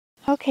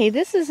Okay,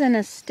 this is an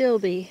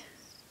astilbe.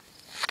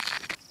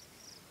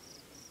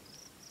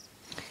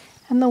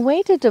 And the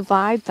way to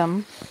divide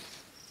them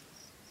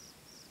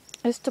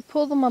is to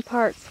pull them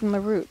apart from the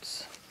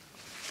roots.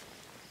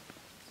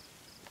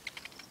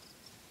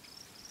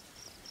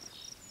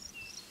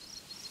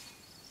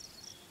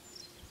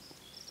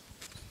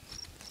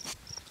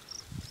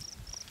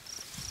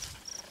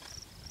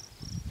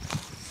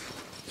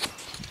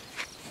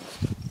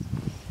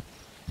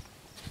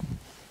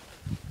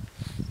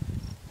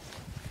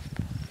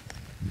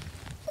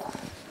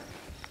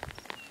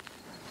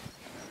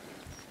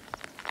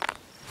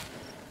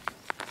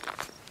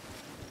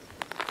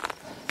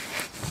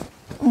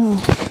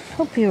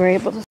 Hope you were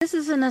able to. This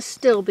is an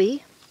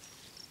astilbe,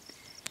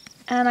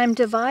 and I'm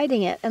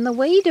dividing it. And the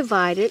way you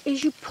divide it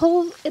is you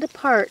pull it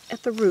apart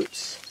at the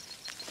roots.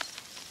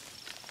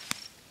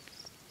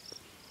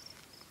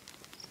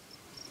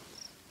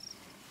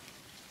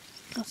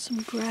 Got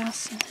some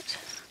grass in it.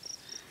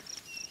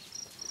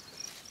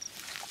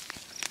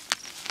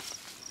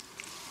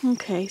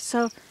 Okay,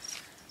 so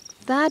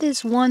that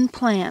is one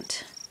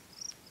plant.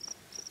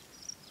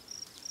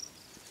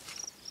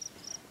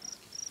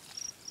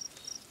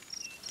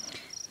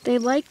 They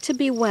like to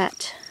be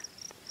wet.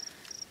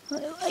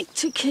 They like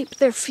to keep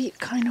their feet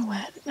kind of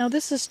wet. Now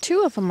this is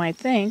two of them, I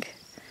think.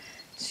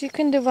 So you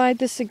can divide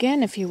this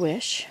again if you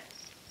wish.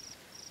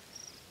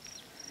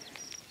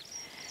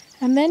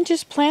 And then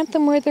just plant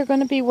them where they're going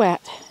to be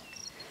wet.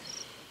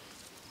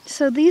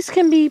 So these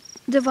can be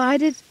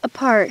divided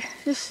apart.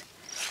 Just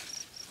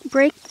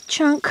break the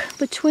chunk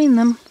between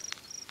them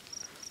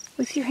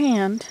with your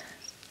hand.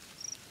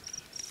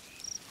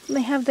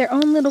 They have their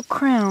own little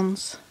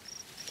crowns.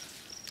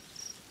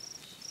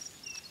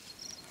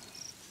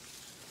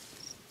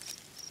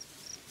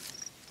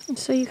 And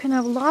so you can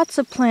have lots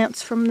of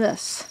plants from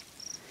this,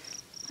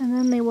 and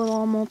then they will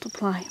all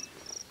multiply.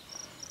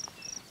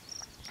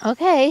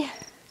 Okay,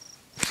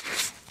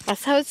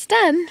 that's how it's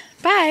done.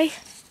 Bye.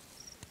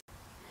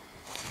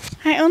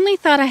 I only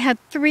thought I had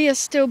 3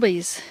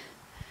 astilbes,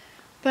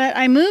 but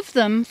I moved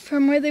them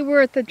from where they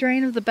were at the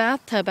drain of the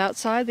bathtub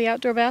outside, the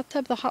outdoor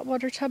bathtub, the hot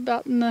water tub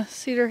out in the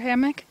cedar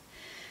hammock,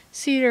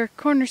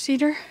 corner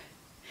cedar.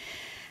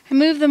 I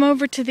moved them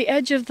over to the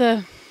edge of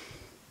the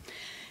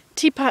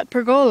teapot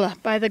pergola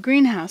by the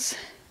greenhouse,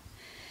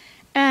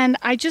 and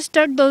I just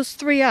dug those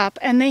 3 up,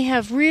 and they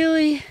have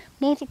really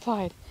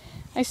multiplied.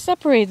 I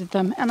separated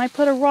them and I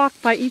put a rock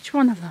by each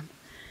one of them.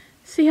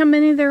 See how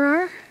many there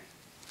are?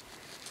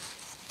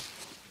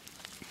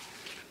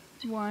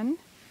 1,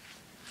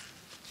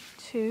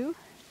 2,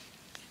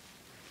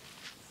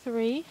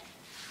 3,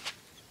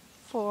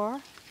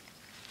 4,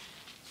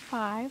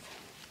 5,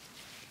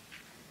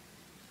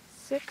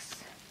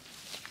 6,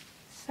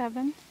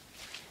 7,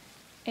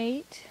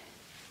 8,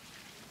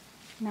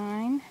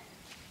 9,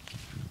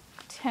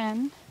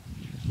 10,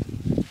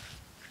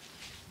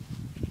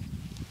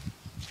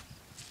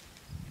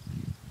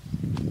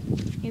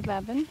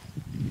 11,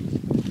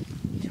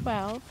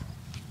 12,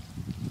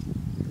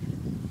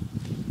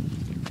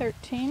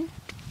 13,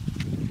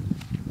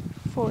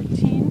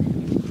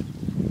 14,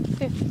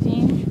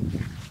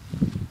 15,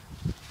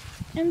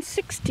 and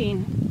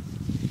 16.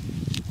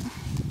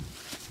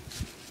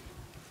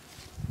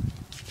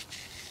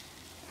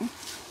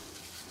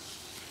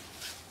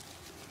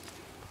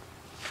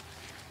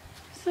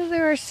 So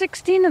there are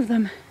 16 of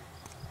them.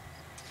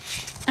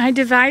 I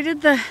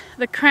divided the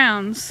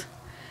crowns.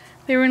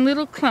 They were in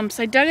little clumps.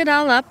 I dug it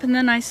all up and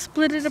then I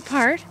split it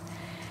apart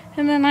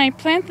and then I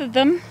planted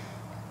them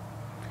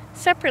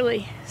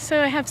separately.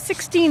 So I have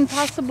 16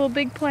 possible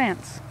big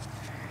plants.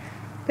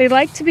 They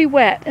like to be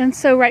wet, and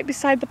so right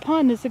beside the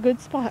pond is a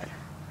good spot.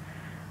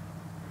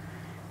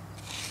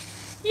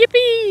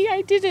 Yippee!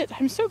 I did it!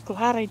 I'm so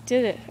glad I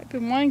did it. I've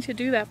been wanting to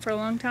do that for a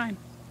long time.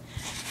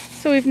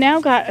 So we've now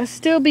got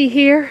astilbe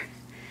here,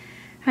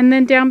 and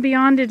then down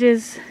beyond it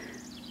is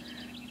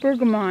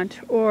bergamot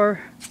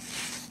or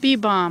bee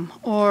balm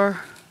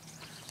or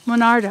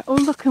monarda. Oh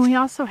look, and we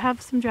also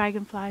have some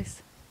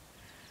dragonflies.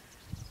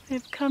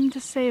 They've come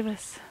to save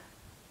us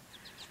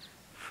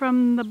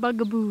from the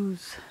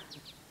bugaboos.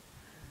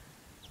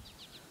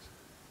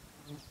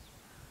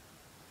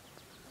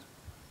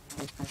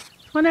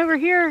 One over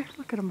here.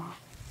 Look at them all.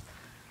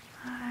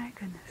 My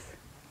goodness.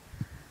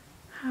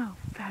 How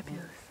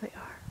fabulous they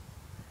are.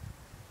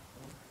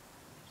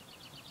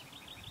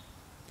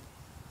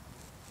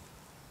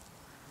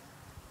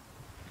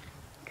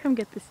 Come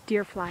get this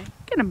deer fly.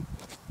 Get him.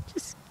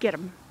 Just get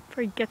him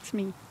before he gets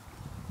me.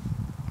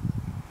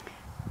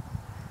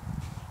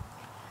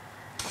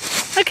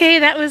 Okay,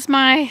 that was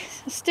my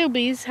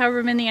astilbes,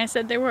 however many I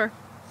said there were.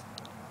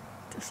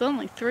 It's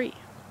only 3.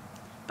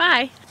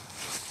 Bye.